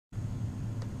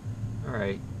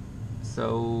Alright,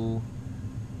 so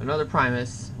another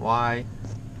Primus. Why?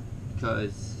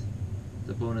 Because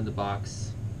the bone in the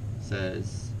box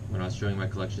says, when I was showing my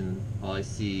collection, all I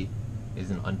see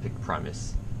is an unpicked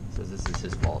Primus. It says this is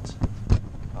his fault.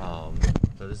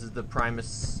 So this is the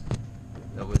Primus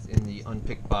that was in the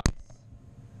unpicked box.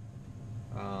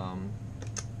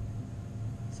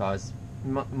 So I was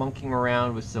monkeying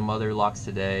around with some other locks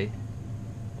today,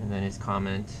 and then his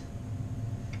comment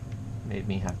made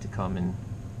me have to come and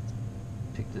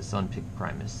pick this unpicked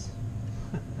Primus.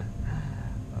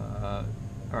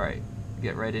 Alright,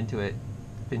 get right into it.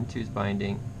 Pin 2's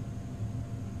binding.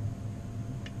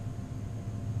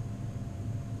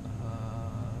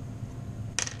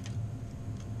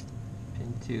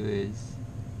 Pin 2 is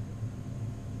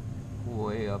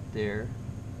way up there.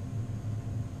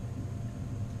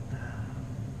 I'm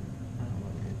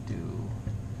going to do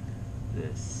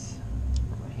this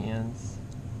for my hands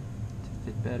to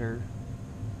fit better.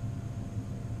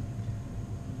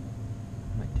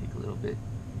 Might take a little bit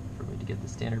for me to get the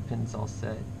standard pins all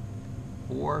set.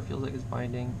 4 feels like it's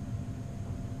binding.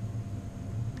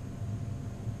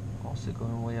 Also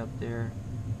going way up there.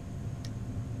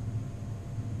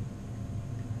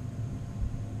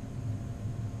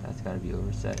 That's got to be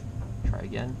overset. Try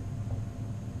again.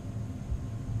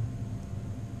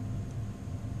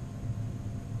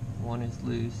 One is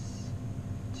loose.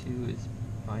 2 is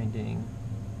binding.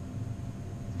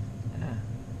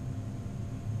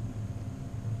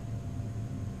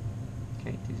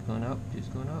 Okay, 2's going up. 2's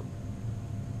going up.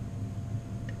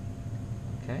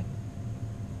 Okay.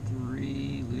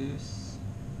 3 loose.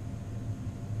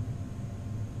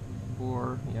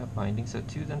 4, yeah, binding. So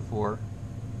 2 then 4.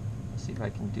 Let's see if I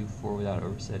can do 4 without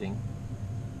oversetting.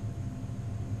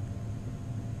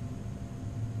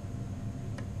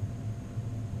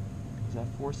 Was that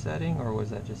 4 setting, or was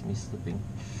that just me slipping?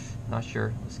 Not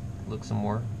sure. Let's look some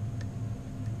more.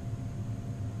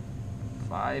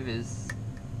 5 is...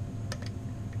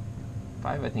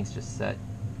 5 I think is just set.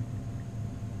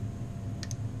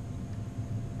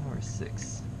 Or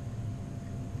 6.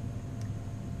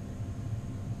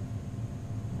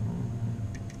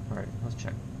 Alright, let's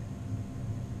check.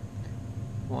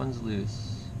 1's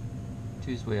loose.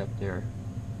 2's way up there.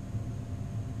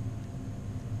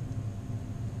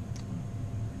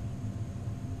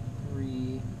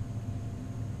 3.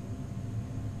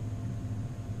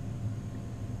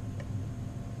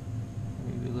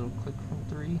 Maybe a little click from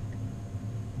 3.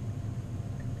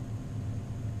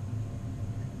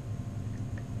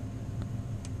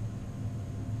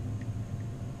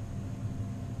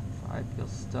 5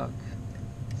 feels stuck.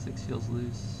 6 feels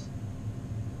loose.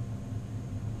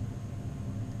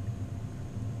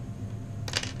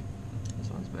 This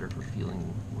one's better for feeling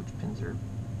which pins are.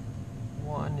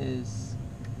 1 is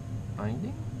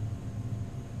binding.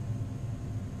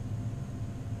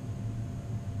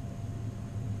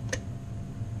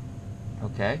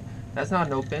 Okay, that's not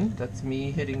an open. That's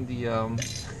me hitting the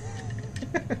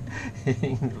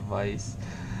hitting the vise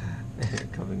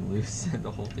and coming loose and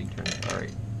the whole thing turning. All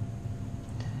right.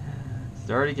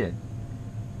 Start again.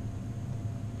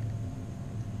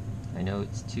 I know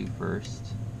it's 2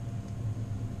 first.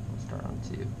 We'll start on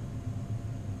 2.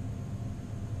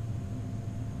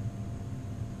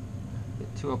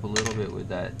 Get 2 up a little bit with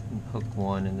that hook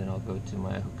 1, and then I'll go to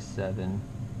my hook 7.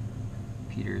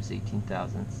 Peter's 18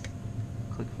 thousandths.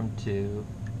 Click from 2.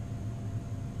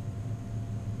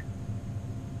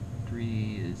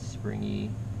 3 is springy.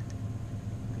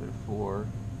 Go to 4.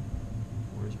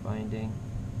 4 is binding.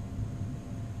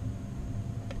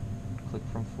 Click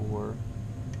from 4.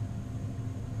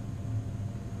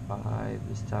 5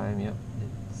 this time, yep,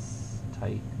 it's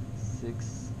tight.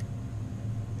 6.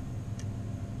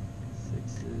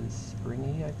 6 is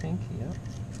springy, I think, yep.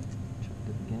 Check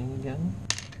the beginning again.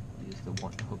 Use the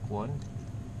hook 1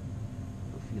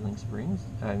 for feeling springs.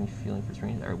 I'm feeling for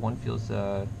springs. Alright, 1 feels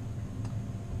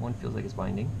like it's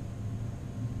binding.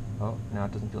 Oh, now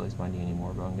it doesn't feel like it's binding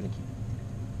anymore, but I'm gonna keep.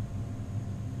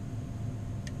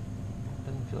 It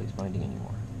doesn't feel like it's binding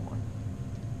anymore. 1.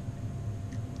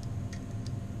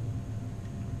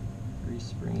 3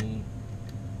 springy.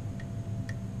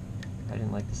 I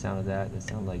didn't like the sound of that. That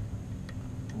sounded like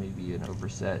maybe an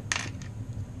overset.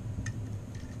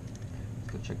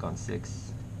 Let's go check on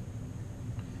 6.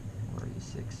 Where are you,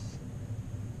 6?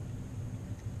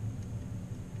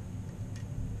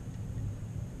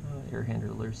 Air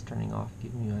handler's turning off,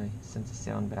 giving me my sense of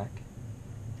sound back.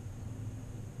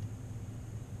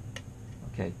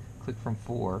 Okay, click from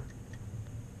 4.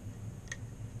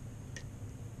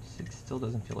 6 still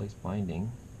doesn't feel like it's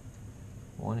binding.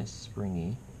 1 is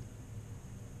springy.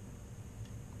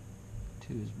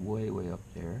 2 is way up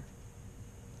there.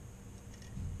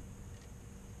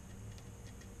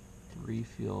 3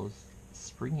 feels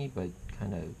springy, but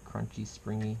kind of crunchy,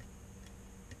 springy.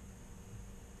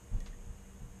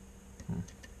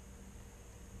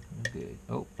 Good.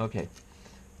 Oh, okay.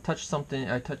 Touched something.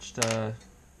 I touched, I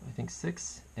think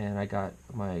 6, and I got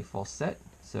my false set.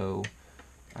 So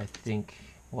I think,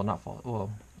 well, not false.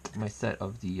 Well, my set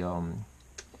of the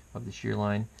shear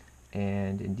line,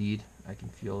 and indeed, I can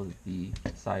feel that the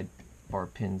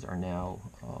sidebar pins are now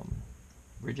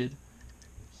rigid.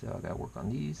 So I gotta work on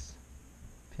these.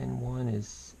 Pin 1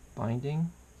 is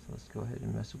binding, so let's go ahead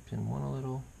and mess with pin 1 a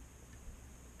little.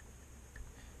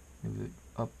 Move it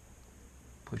up,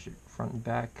 push it front and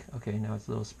back. Okay, now it's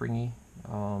a little springy.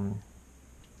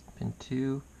 Pin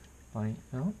 2, bind.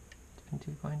 No, pin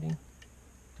 2 binding.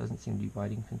 Doesn't seem to be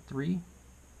binding. Pin 3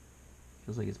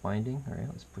 feels like it's binding. All right,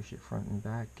 let's push it front and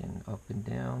back and up and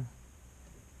down.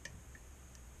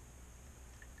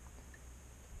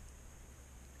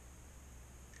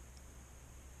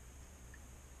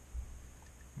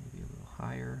 Maybe a little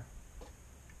higher.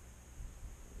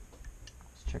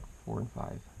 Let's check 4 and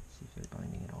 5. See if they're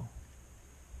binding at all.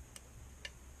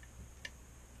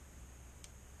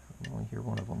 I can only hear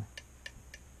one of them.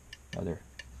 Oh, they're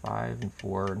 5 and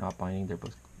 4 are not binding. They're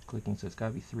both clicking, so it's got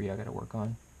to be 3 I got to work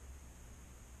on.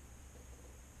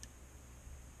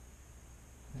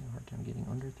 I have a hard time getting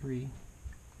under 3.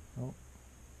 Oh,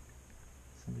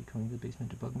 somebody coming to the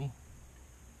basement to bug me.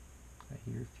 I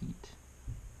hear feet.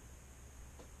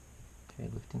 Okay,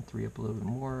 lifting 3 up a little bit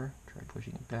more. Try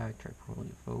pushing it back. Try pulling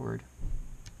it forward.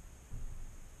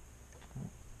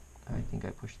 I think I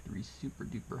pushed 3 super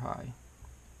duper high.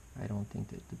 I don't think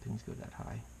that the pins go that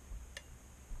high.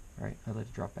 Alright, I let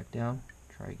it drop back down.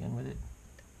 Try again with it.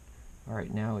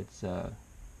 Alright, now it's now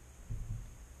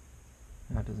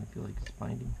it doesn't feel like it's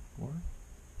binding. Or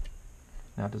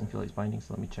now it doesn't feel like it's binding,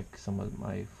 so let me check some of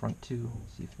my front 2,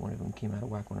 see if one of them came out of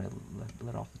whack when I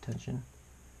let off the tension.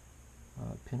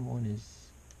 Pin 1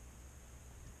 is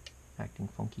acting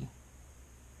funky.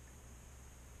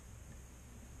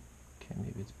 Okay,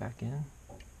 maybe it's back in.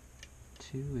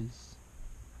 2 is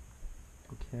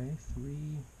okay. 3,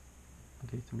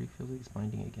 okay, 3 feels like it's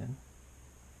binding again.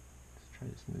 Let's try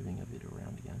this moving of it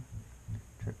around again.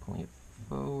 Try pulling it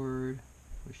forward,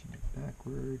 pushing it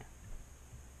backward,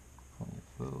 pulling it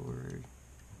forward,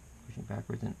 pushing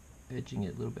backwards, and edging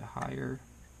it a little bit higher.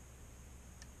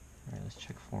 Alright, let's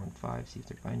check 4 and 5, see if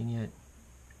they're binding yet.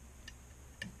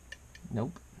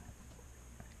 Nope.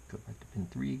 Go back to pin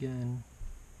 3 again.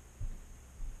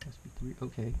 Must be 3.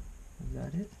 Okay, is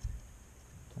that it?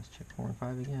 Let's check 4 and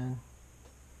 5 again.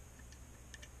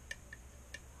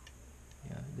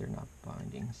 Yeah, they're not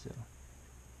binding, so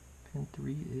pin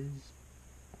 3 is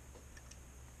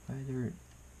either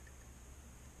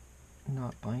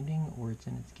not binding or it's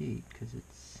in its gate because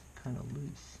it's kind of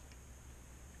loose.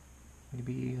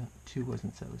 Maybe 2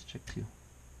 wasn't set. Let's check 2.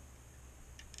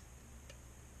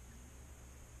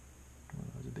 Oh,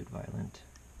 that was a bit violent.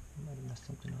 I might have messed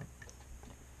something up.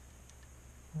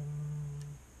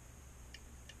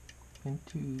 Pin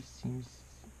 2 seems,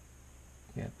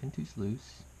 yeah, pin 2's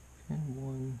loose. Pin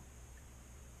 1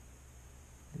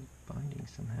 is binding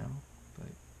somehow,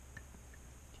 but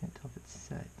can't tell if it's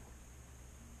set.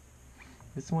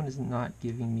 This one is not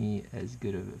giving me as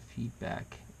good of a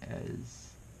feedback as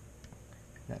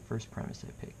that first Primus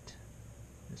I picked,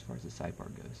 as far as the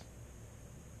sidebar goes.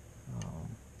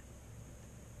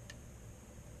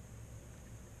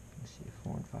 Let's see if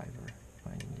 4 and 5 are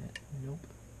binding yet. Nope.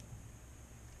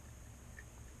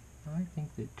 I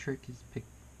think the trick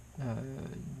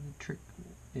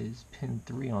is pin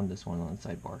 3 on this one on the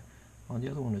sidebar. On the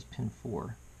other one is pin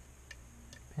 4.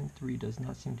 Pin 3 does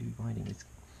not seem to be binding.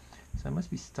 So I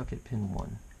must be stuck at pin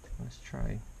 1. Let's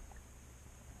try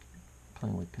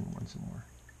playing with pin 1 some more.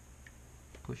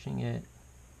 Pushing it.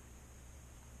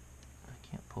 I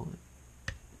can't pull it.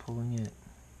 Pulling it.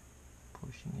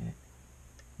 Pushing it.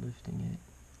 Lifting it.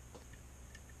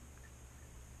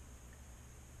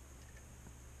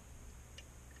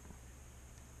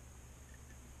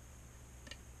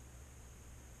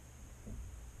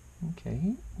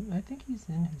 Okay, I think he's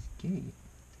in his gate.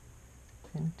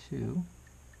 Pin 2.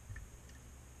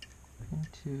 Pin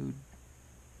 2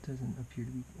 doesn't appear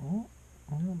to be... Oh,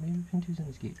 no, maybe pin 2's in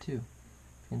his gate too.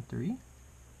 Pin 3?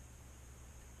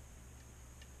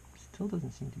 Still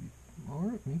doesn't seem to be...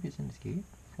 Or maybe it's in his gate.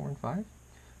 4 and 5?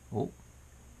 Oh.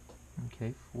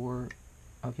 Okay, 4...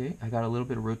 Okay, I got a little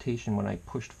bit of rotation when I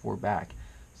pushed 4 back.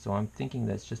 So I'm thinking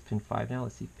that's just pin 5 now.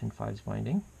 Let's see if pin 5's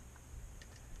binding.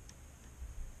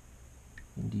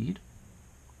 Indeed,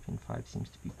 pin 5 seems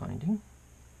to be binding.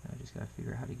 Now I just gotta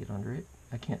figure out how to get under it.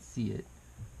 I can't see it,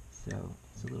 so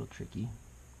it's a little tricky.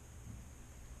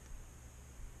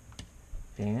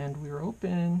 And we're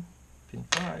open, pin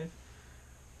 5.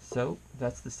 So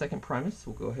that's the second Primus.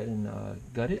 We'll go ahead and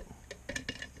gut it.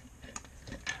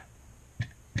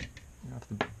 Let's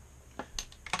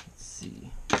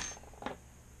see.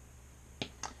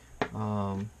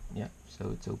 Yeah,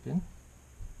 so it's open.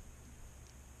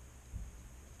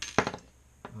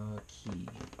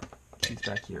 Key's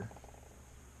back here.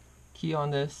 Key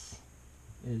on this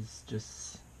is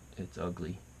just, it's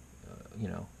ugly. You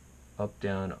know, up,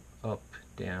 down, up,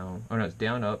 down. Oh no, it's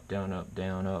down, up, down, up,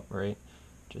 down, up, right?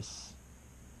 Just,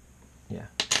 yeah.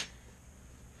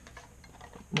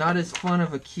 Not as fun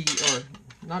of a key, or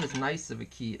not as nice of a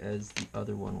key as the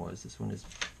other one was. This one is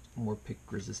more pick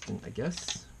resistant, I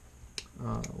guess.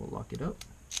 We'll lock it up.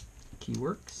 Key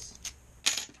works.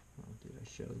 Oh, did I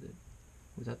show that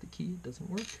without the key it doesn't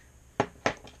work? Let's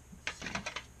see.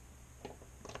 Go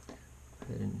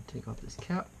ahead and take off this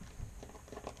cap.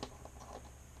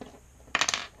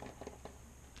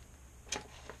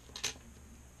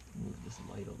 Move this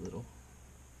light a little.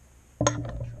 Drop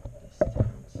this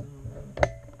down some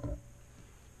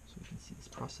so we can see this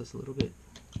process a little bit.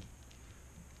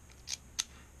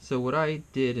 So what I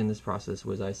did in this process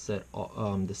was I set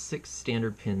the 6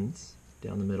 standard pins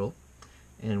down the middle,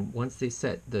 and once they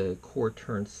set, the core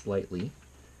turned slightly,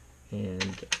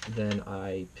 and then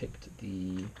I picked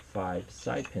the 5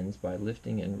 side pins by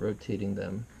lifting and rotating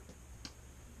them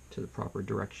to the proper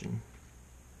direction.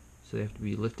 So they have to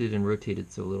be lifted and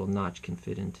rotated so a little notch can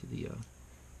fit into the,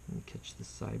 let me catch the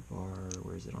sidebar.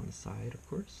 Where is it? On the side, of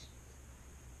course.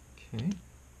 Okay.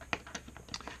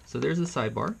 So there's the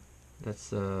sidebar.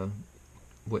 That's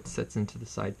what sets into the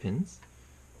side pins,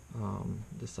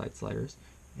 the side sliders,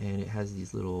 and it has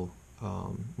these little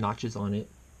notches on it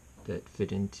that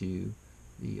fit into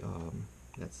the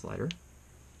that slider,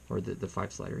 or the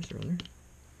 5 sliders rather.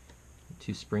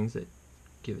 2 springs that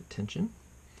give it tension.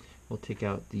 We'll take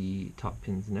out the top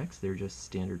pins next. They're just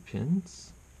standard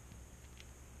pins.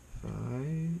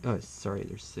 5. Oh, sorry,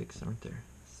 there's 6, aren't there?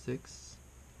 6,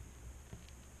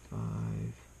 5.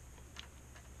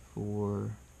 4,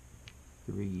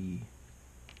 3,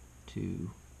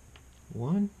 2,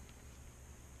 1.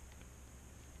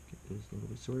 Get those a little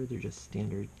bit sorted. They're just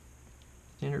standard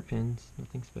pins,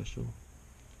 nothing special.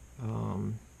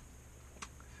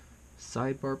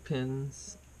 Sidebar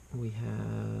pins, we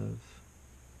have,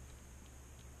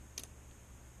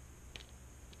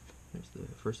 there's the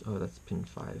first, oh that's pin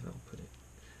 5, I'll put it.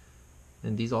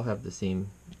 And these all have the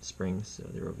same springs, so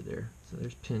they're over there. So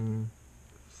there's pin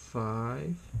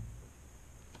 5,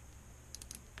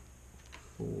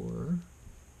 4,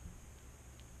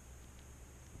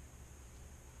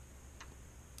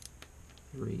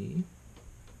 3,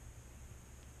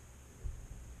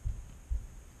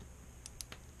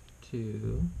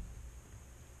 2,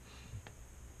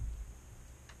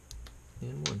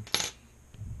 and 1.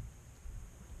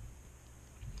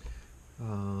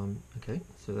 Okay,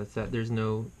 so that's that. There's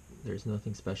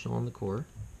nothing special on the core.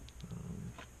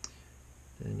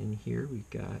 Then in here we've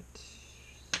got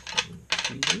some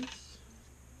tweezers.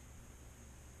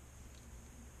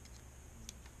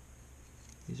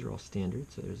 These are all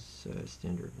standard, so there's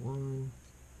standard 1,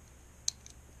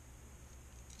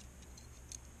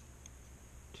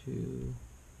 2.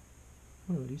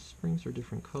 Oh, these springs are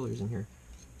different colors in here.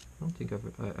 I don't think I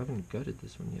haven't gutted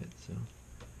this one yet, so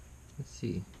let's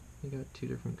see. We got 2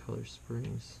 different color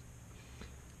springs.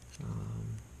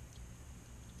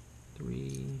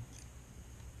 3.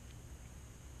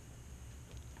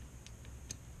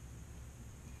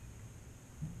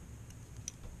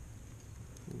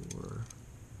 4.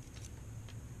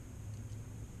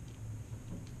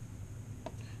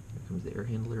 Here comes the air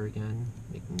handler again,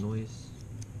 making noise.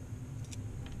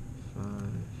 5.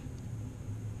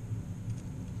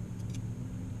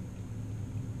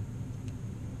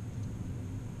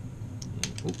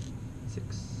 And, oh,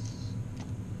 6.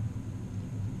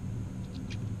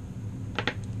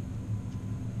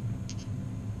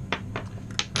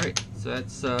 Alright, so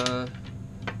that's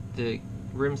the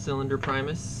rim cylinder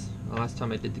Primus. Last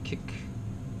time I did the kick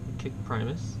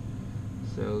Primus.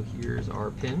 So here's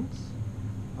our pins.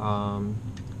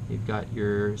 You've got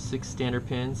your 6 standard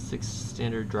pins, 6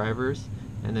 standard drivers,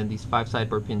 and then these 5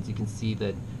 sidebar pins. You can see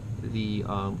that the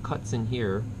cuts in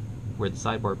here where the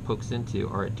sidebar pokes into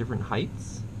are at different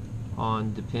heights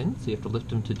on the pin, so you have to lift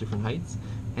them to different heights.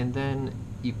 And then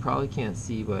you probably can't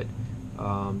see, but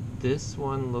this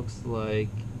one looks like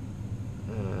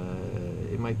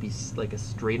it might be like a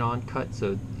straight on cut,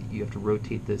 so you have to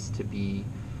rotate this to be,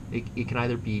 it can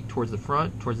either be towards the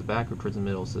front, towards the back, or towards the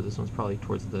middle. So this one's probably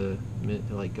towards the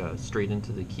straight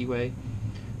into the keyway.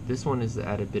 This one is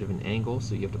at a bit of an angle,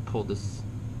 so you have to pull this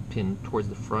pin towards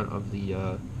the front of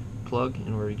the plug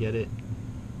in order to get it.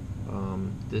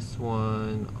 This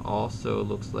one also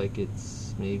looks like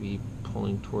it's maybe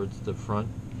pulling towards the front,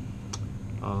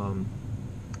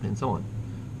 and so on.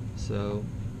 So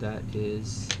that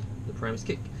is the Primus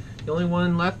kick. The only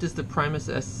one left is the Primus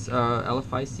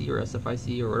LFIC or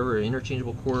SFIC or whatever,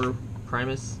 interchangeable core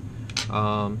Primus.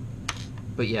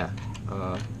 But yeah,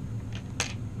 I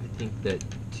think that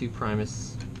 2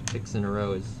 Primus picks in a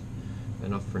row is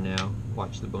enough for now.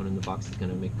 Watch the bone in the box is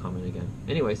going to make comment again.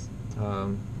 Anyways,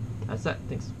 that's that.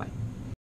 Thanks. Bye.